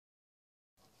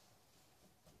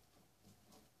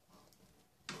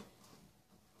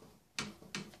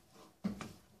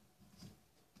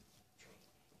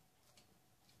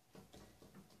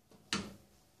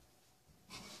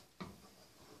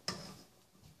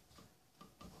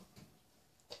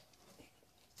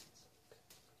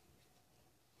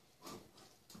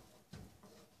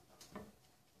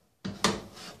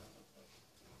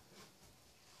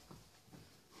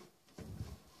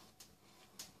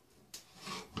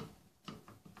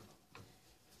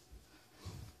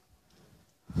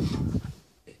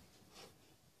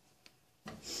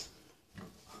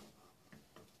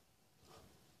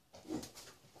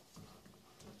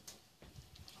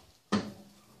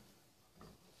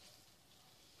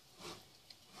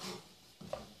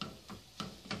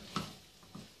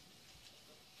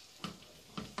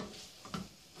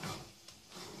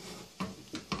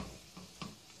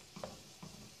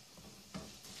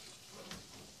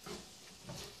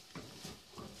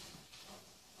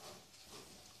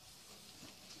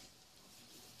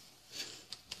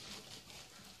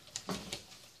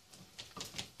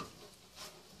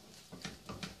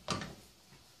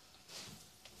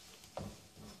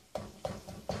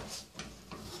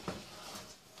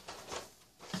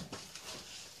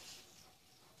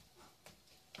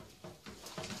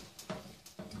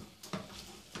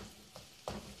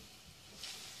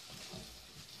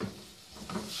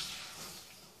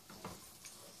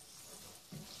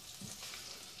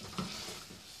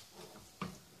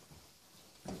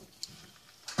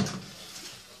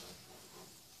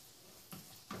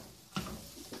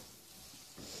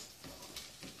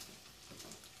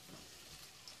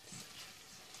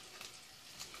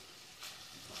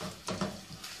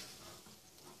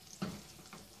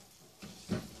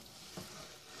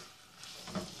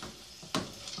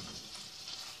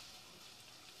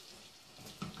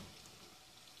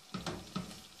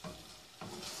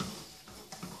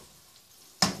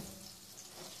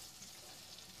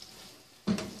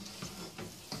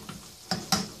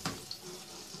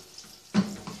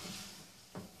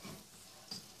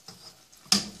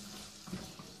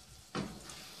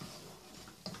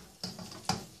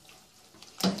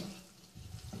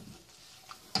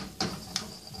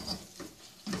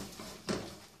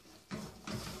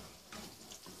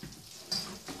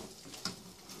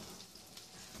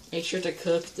Make sure to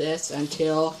cook this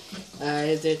until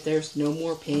that there's no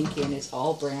more pink and it's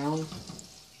all brown.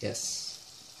 Yes.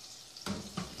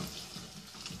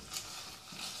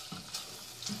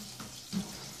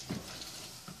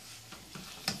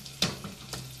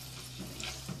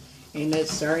 And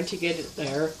it's starting to get it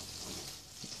there.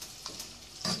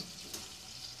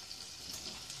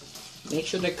 Make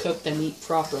sure to cook the meat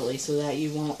properly so that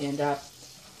you won't end up...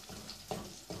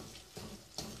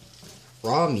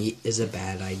 Raw meat is a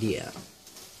bad idea.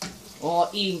 Well,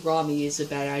 eating raw meat is a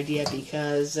bad idea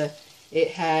because it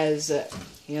has,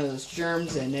 those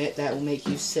germs in it that will make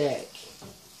you sick.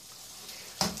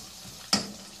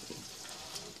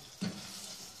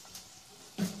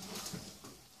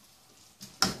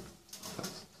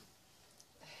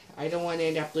 I don't want to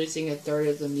end up losing a third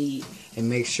of the meat. And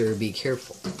make sure to be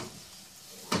careful.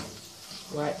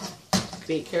 What?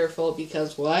 Be careful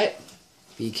because what?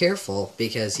 Be careful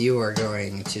because you are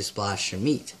going to splash your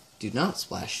meat. Do not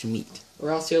splash the meat. Or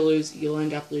else you'll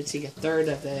end up losing a third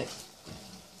of it.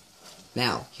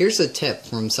 Now, here's a tip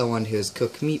from someone who's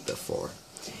cooked meat before.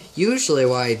 Usually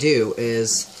what I do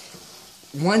is,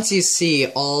 once you see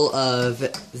all of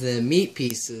the meat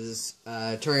pieces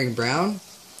turning brown,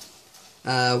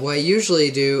 what I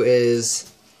usually do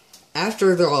is,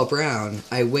 after they're all brown,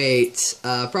 I wait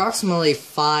approximately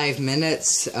 5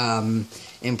 minutes.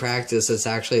 In practice, it's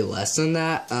actually less than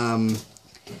that. And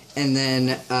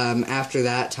then after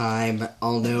that time,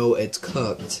 I'll know it's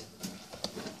cooked.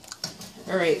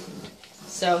 Alright,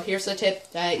 so here's a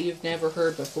tip that you've never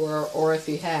heard before, or if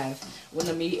you have. When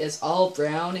the meat is all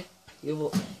brown,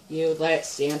 you let it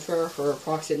stand for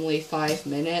approximately 5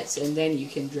 minutes, and then you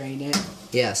can drain it.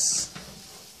 Yes.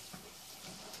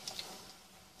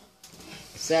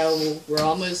 So we're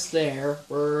almost there.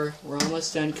 We're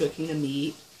almost done cooking the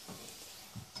meat.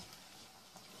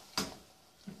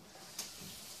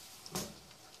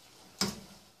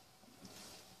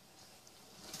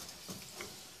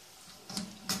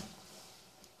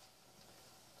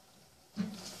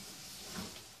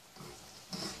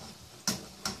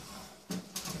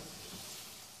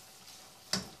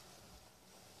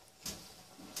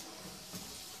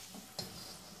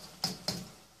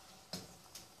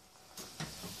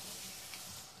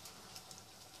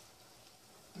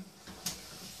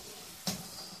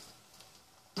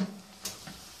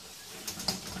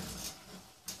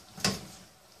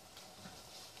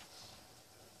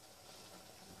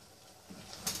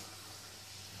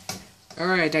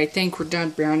 Alright, I think we're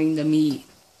done browning the meat.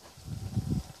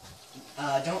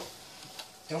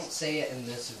 Don't say it in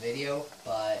this video,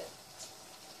 but,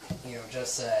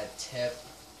 just a tip.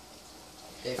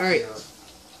 Alright.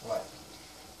 What?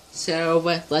 So,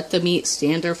 let the meat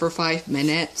stand there for 5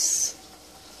 minutes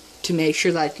to make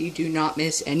sure that you do not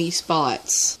miss any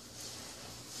spots.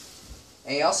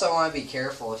 And you also want to be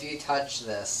careful. If you touch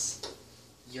this,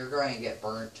 you're going to get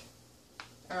burnt.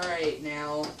 Alright,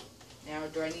 now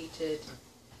do I need to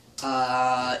You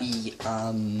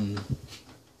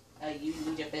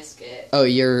need a biscuit. Oh,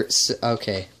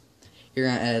 okay. You're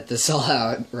gonna edit this all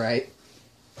out, right?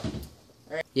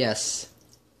 Right. Yes.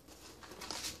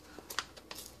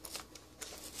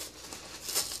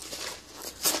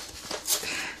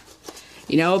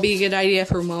 You know, it'd be a good idea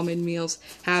for Mommin Meals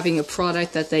having a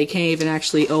product that they can't even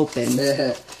actually open.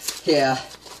 Yeah.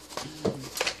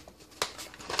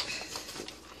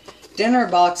 Dinner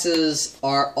boxes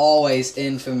are always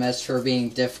infamous for being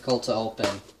difficult to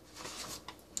open.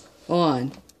 Hold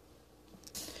on.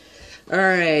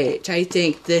 Alright, I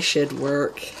think this should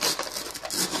work.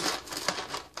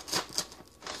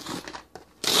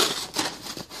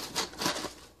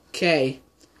 Okay.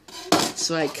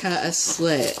 So I cut a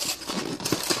slit.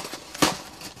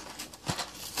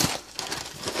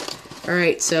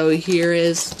 Alright, so here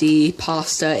is the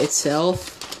pasta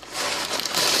itself.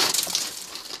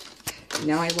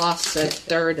 Now I lost a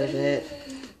third of it.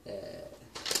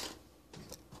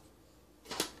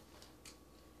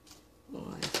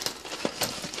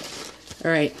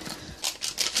 Alright.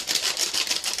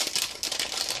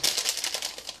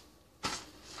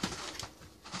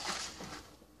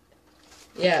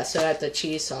 Yeah, so add the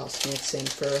cheese sauce mixing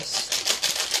first.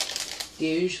 Do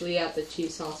you usually add the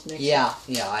cheese sauce mix? Yeah,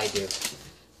 I do.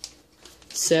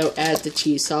 So add the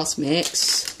cheese sauce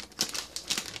mix.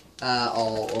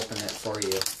 I'll open it for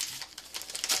you.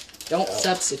 Don't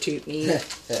substitute me.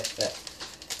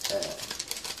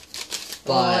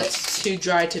 But it's too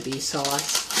dry to be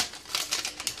sauce.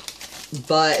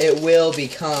 But it will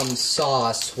become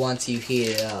sauce once you heat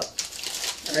it up.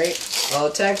 Right?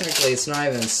 Well, technically it's not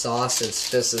even sauce,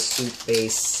 it's just a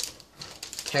soup-based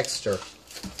texture.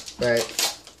 Right?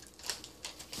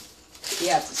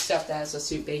 Yeah, it's the stuff that has a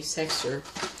soup-based texture.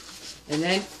 And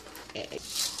then...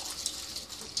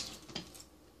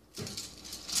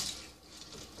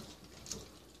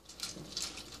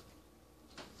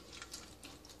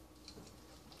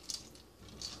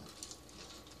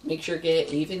 make sure to get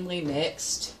it evenly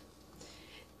mixed.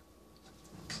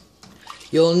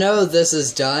 You'll know this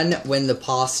is done when the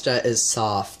pasta is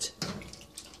soft.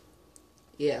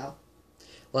 Yeah.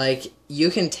 Like, you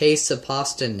can taste the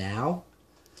pasta now,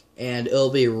 and it'll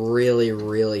be really,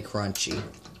 really crunchy.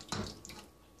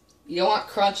 You don't want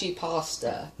crunchy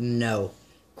pasta. No.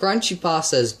 Crunchy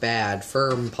pasta is bad.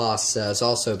 Firm pasta is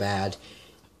also bad.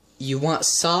 You want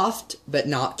soft, but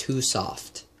not too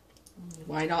soft.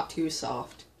 Why not too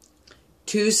soft?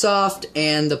 Too soft,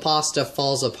 and the pasta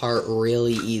falls apart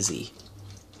really easy.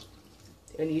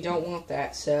 And you don't want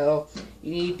that, so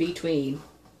you need between.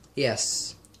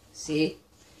 Yes. See?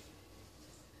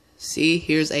 See,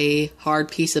 here's a hard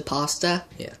piece of pasta.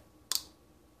 Yeah.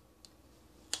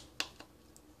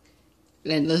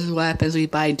 And this is what happens when you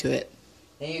bite into it.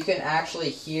 And you can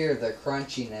actually hear the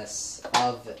crunchiness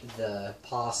of the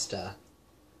pasta.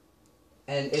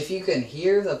 And if you can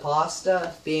hear the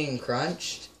pasta being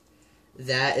crunched,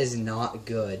 that is not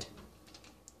good.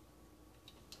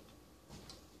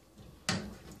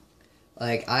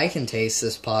 Like, I can taste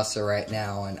this pasta right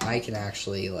now, and I can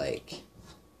actually, like,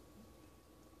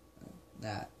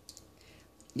 that.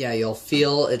 Yeah, you'll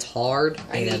feel it's hard.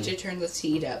 I need to turn this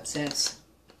heat up since...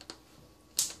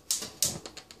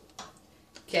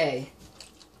 Okay.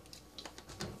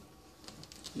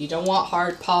 You don't want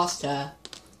hard pasta,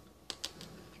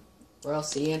 or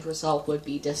else the end result would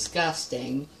be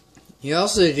disgusting. You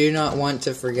also do not want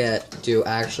to forget to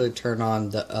actually turn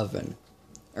on the oven.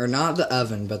 Or not the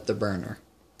oven, but the burner.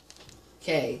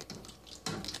 Okay.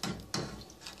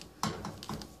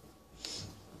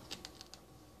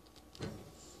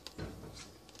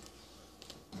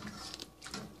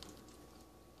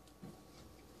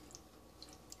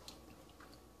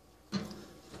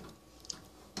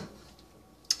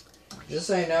 Just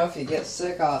so you know, if you get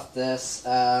sick off this,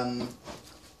 you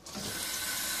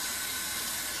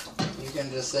can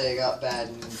just say you got bad,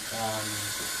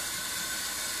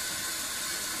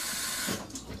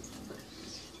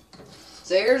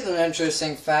 So here's an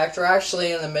interesting fact. We're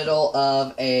actually in the middle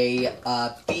of a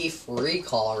beef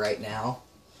recall right now.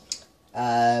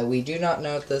 We do not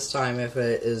know at this time if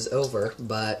it is over,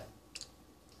 but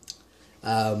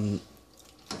yeah.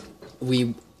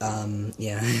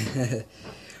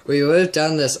 We would have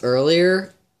done this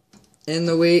earlier in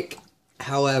the week.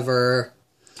 However,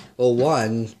 well,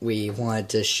 one, we wanted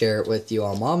to share it with you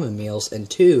on Mommin Meals, and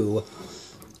two,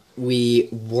 we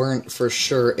weren't for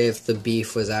sure if the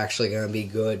beef was actually going to be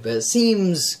good, but it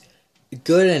seems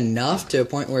good enough to a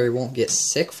point where you won't get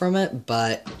sick from it,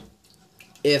 but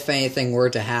if anything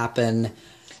were to happen,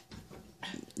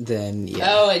 then yeah.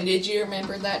 Oh, and did you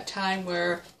remember that time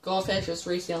where Goldfish was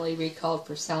recently recalled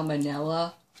for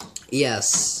salmonella?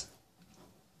 Yes.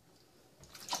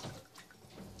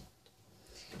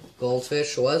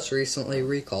 Goldfish was recently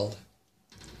recalled.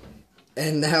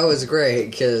 And that was great,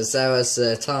 because that was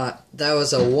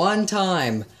a one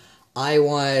time I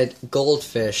wanted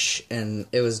Goldfish, and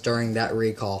it was during that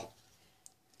recall.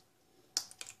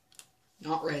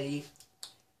 Not ready.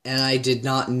 And I did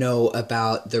not know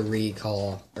about the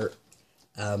recall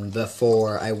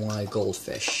before I wanted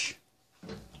Goldfish.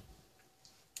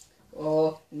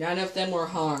 Well, none of them were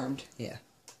harmed. Yeah.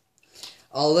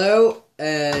 Although,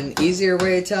 an easier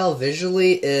way to tell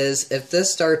visually is if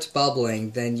this starts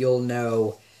bubbling, then you'll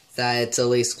know that it's at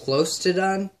least close to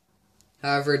done.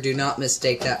 However, do not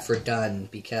mistake that for done,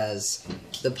 because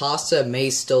the pasta may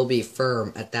still be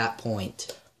firm at that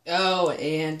point. Oh,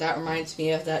 and that reminds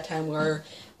me of that time where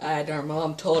our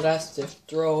mom told us to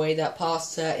throw away that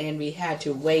pasta and we had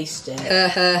to waste it. Ha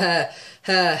ha ha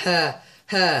ha ha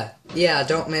ha. Yeah,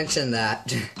 don't mention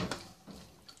that.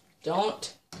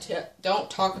 Don't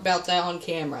talk about that on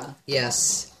camera.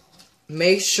 Yes.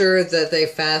 Make sure that they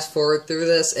fast forward through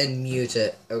this and mute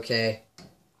it, okay?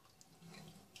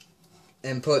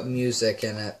 And put music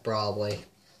in it, probably.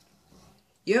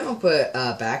 You don't put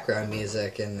background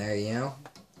music in there, you know?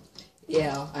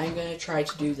 Yeah, I'm gonna try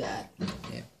to do that.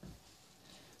 Yeah.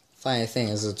 Funny thing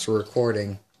is, it's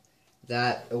recording.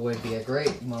 That would be a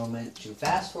great moment to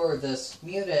fast forward this,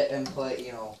 mute it, and put,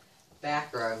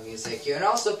 background music. You can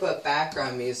also put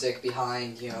background music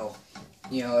behind,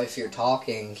 if you're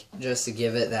talking, just to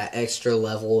give it that extra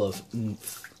level of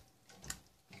oomph.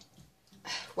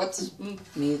 What's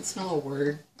oomph mean? It's not a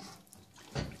word.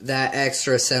 That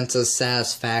extra sense of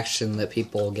satisfaction that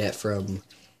people get from,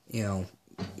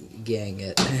 getting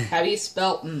it. How do you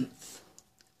spell oomph?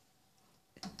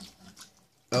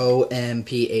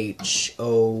 O-M-P-H.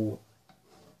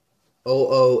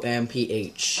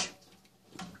 O-O-M-P-H.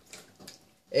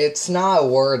 It's not a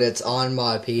word, it's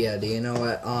onomatopoeia. Do you know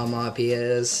what onomatopoeia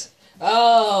is?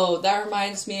 Oh, that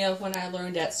reminds me of when I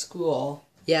learned at school.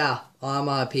 Yeah,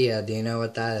 onomatopoeia. Do you know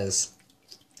what that is?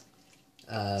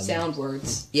 Sound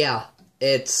words. Yeah,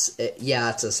 it's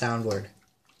a sound word.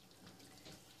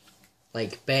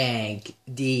 Like bang,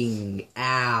 ding,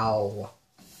 ow,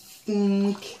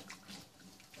 think,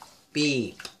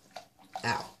 beep,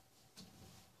 ow.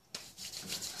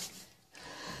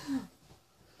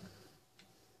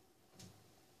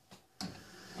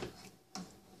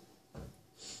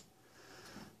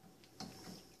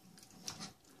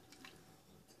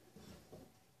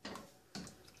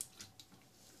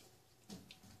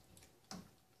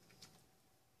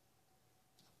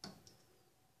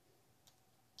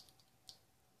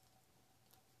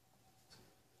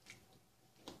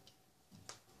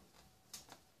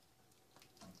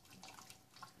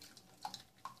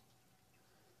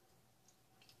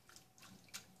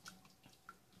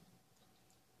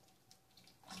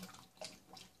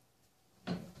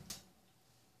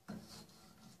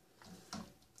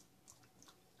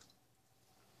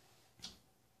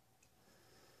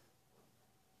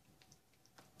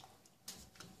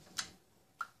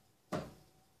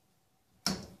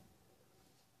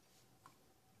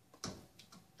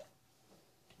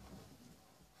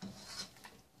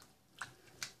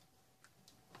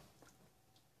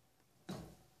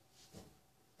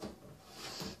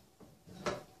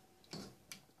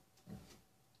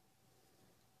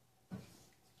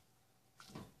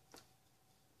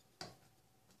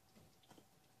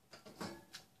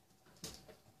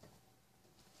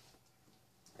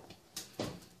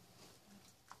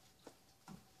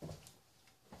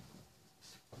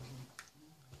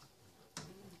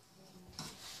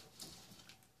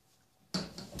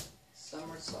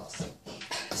 Summer sausage.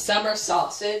 Summer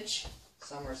sausage.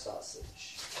 Summer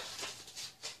sausage.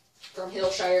 From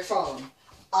Hillshire Farm.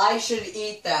 I should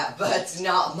eat that, but it's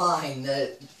not mine.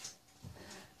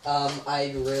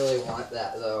 I really want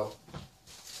that, though.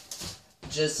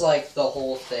 Just like the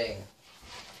whole thing.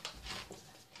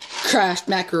 Crushed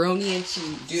macaroni and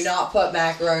cheese. Do not put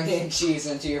macaroni and cheese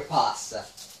into your pasta.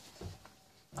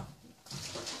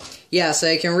 Yeah, so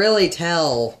you can really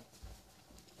tell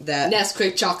that...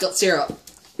 Nesquik chocolate syrup.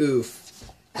 Oof.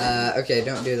 Okay,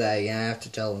 don't do that again. I have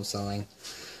to tell them something.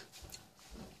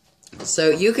 So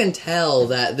you can tell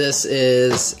that this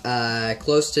is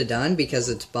close to done because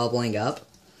it's bubbling up.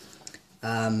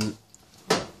 And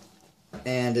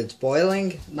it's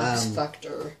boiling. Max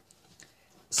Factor.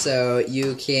 So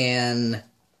you can,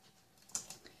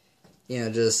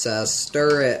 just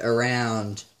stir it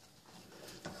around.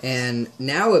 And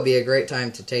now would be a great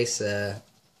time to taste the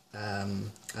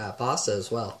pasta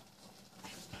as well.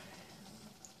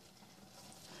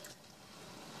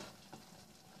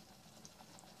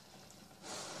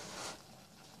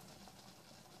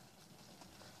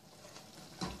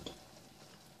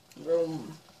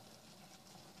 Boom.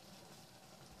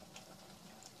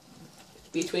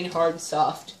 between hard and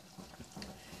soft.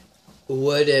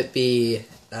 Would it be,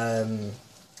 do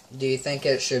you think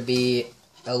it should be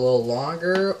a little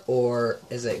longer, or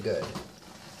is it good?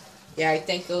 Yeah, I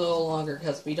think a little longer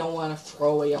because we don't want to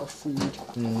throw away our food.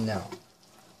 No.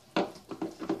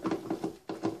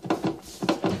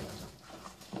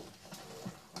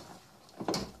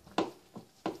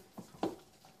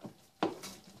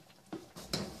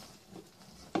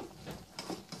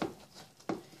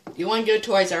 You want to go to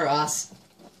Toys R Us?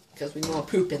 Because we want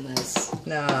to poop in this.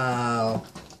 No.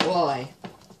 Why?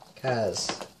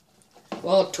 Cause.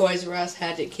 Well, Toys R Us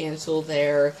had to cancel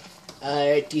their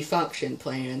defunction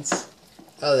plans.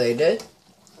 Oh, they did?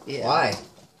 Yeah. Why?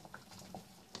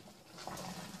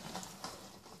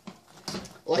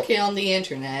 Looking on the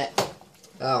internet,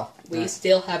 Oh. we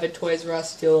still have a Toys R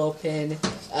Us still open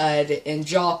in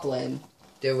Joplin.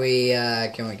 Do we,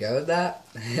 can we go with that?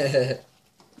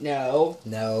 No.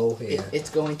 No. Yeah. It's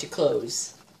going to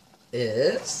close.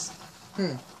 Is?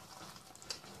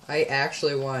 I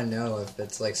actually want to know if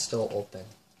it's, like, still open.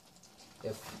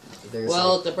 If there's,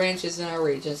 Well, like, the branches in our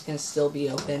regions can still be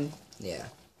open. yeah.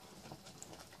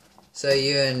 So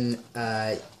you can,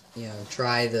 you know,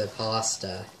 try the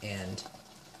pasta and...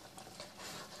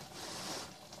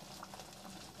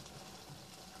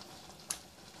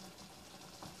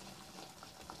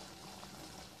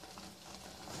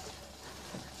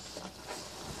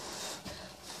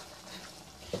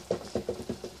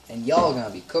 And y'all gonna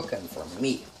be cooking for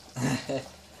me.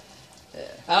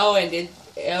 Oh,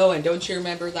 and don't you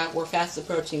remember that we're fast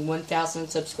approaching 1,000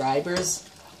 subscribers?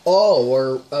 Oh,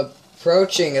 we're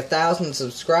approaching 1,000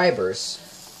 subscribers.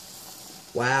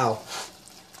 Wow.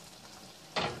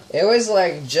 It was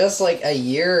like just like a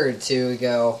year or two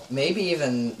ago, maybe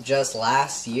even just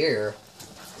last year,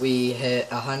 we hit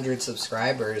 100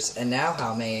 subscribers. And now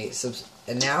how many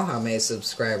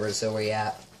subscribers are we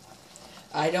at?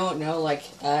 I don't know, like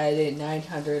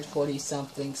 940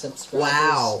 something subscribers.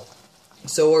 Wow.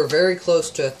 So we're very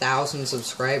close to 1,000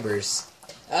 subscribers.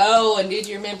 Oh, and did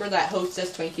you remember that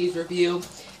Hostess Twinkies review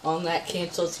on that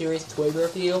canceled series toy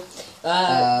review?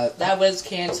 That was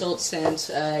canceled since,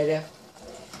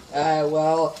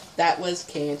 well, that was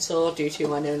canceled due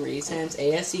to unknown reasons.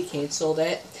 ASC canceled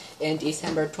it in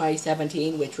December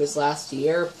 2017, which was last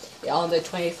year, on the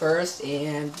 21st,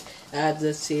 and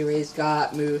the series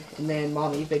got moved, and then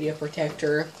Mommy Video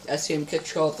Protector assumed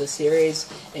control of the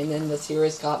series, and then the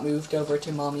series got moved over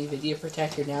to Mommy Video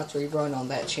Protector. Now it's rerun on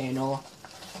that channel.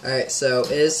 Alright, so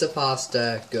is the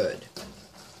pasta good?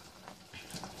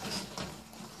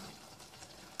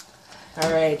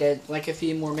 Alright, like a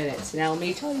few more minutes. Now let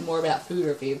me tell you more about Food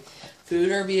Review.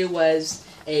 Food Review was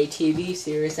a TV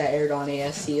series that aired on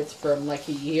ASC from like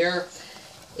a year,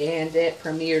 and it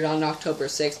premiered on October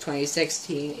 6,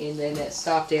 2016, and then it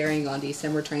stopped airing on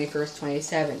December 21st,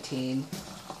 2017.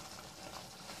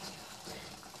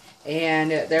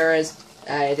 And there is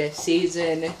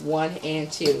Season 1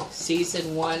 and 2.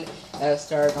 Season 1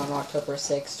 started on October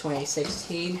 6,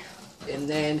 2016, and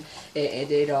then it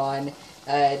ended on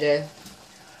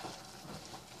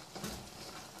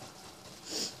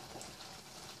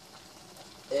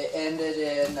It ended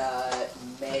in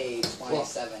May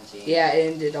 2017. yeah,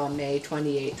 it ended on May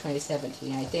 28,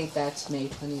 2017. I think that's May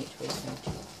 28,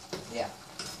 2017. Yeah.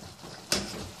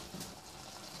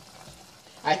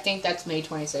 I think that's May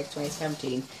 26,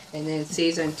 2017. And then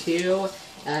Season 2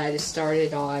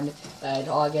 started on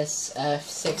August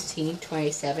 16,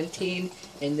 2017.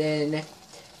 And then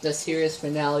the series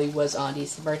finale was on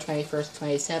December 21st,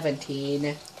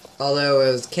 2017. Although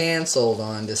it was canceled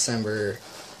on December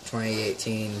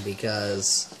 2018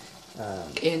 because...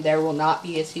 and there will not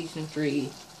be a Season 3.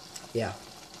 Yeah.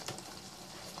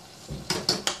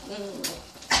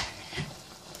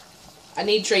 I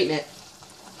need treatment.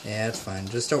 Yeah, it's fine.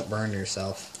 Just don't burn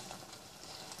yourself.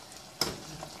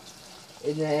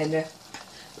 And then,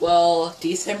 well,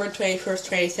 December 21st,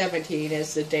 2017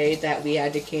 is the day that we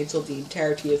had to cancel the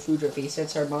entirety of Food Review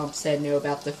since our mom said no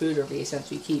about the Food Review since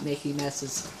we keep making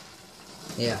messes.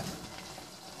 Yeah.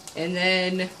 And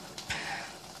then,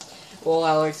 well,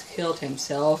 Alex killed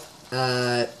himself.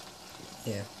 Yeah.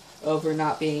 Over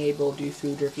not being able to do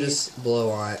food reviews. Just blow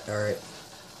on it, alright.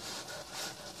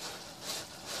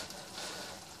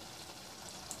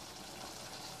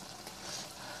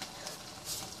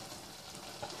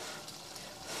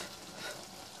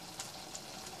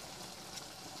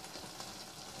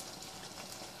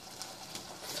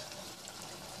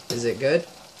 Is it good?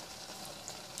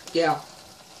 Yeah.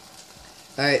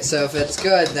 Alright, so if it's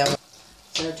good, then...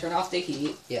 So turn off the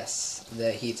heat. Yes,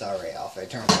 the heat's already off. I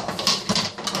turned it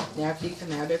off. Now can you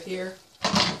come out of here?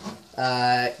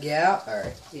 Yeah?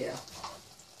 Alright. Yeah.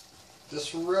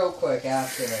 Just real quick, I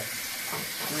have to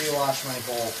rewash my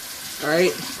bowl.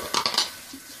 Alright.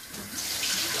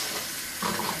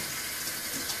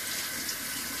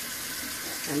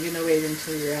 I'm gonna wait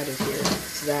until you're out of here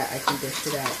so that I can dish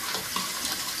it out.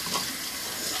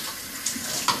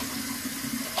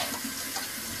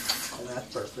 Well,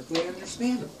 that's perfectly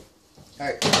understandable.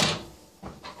 Alright.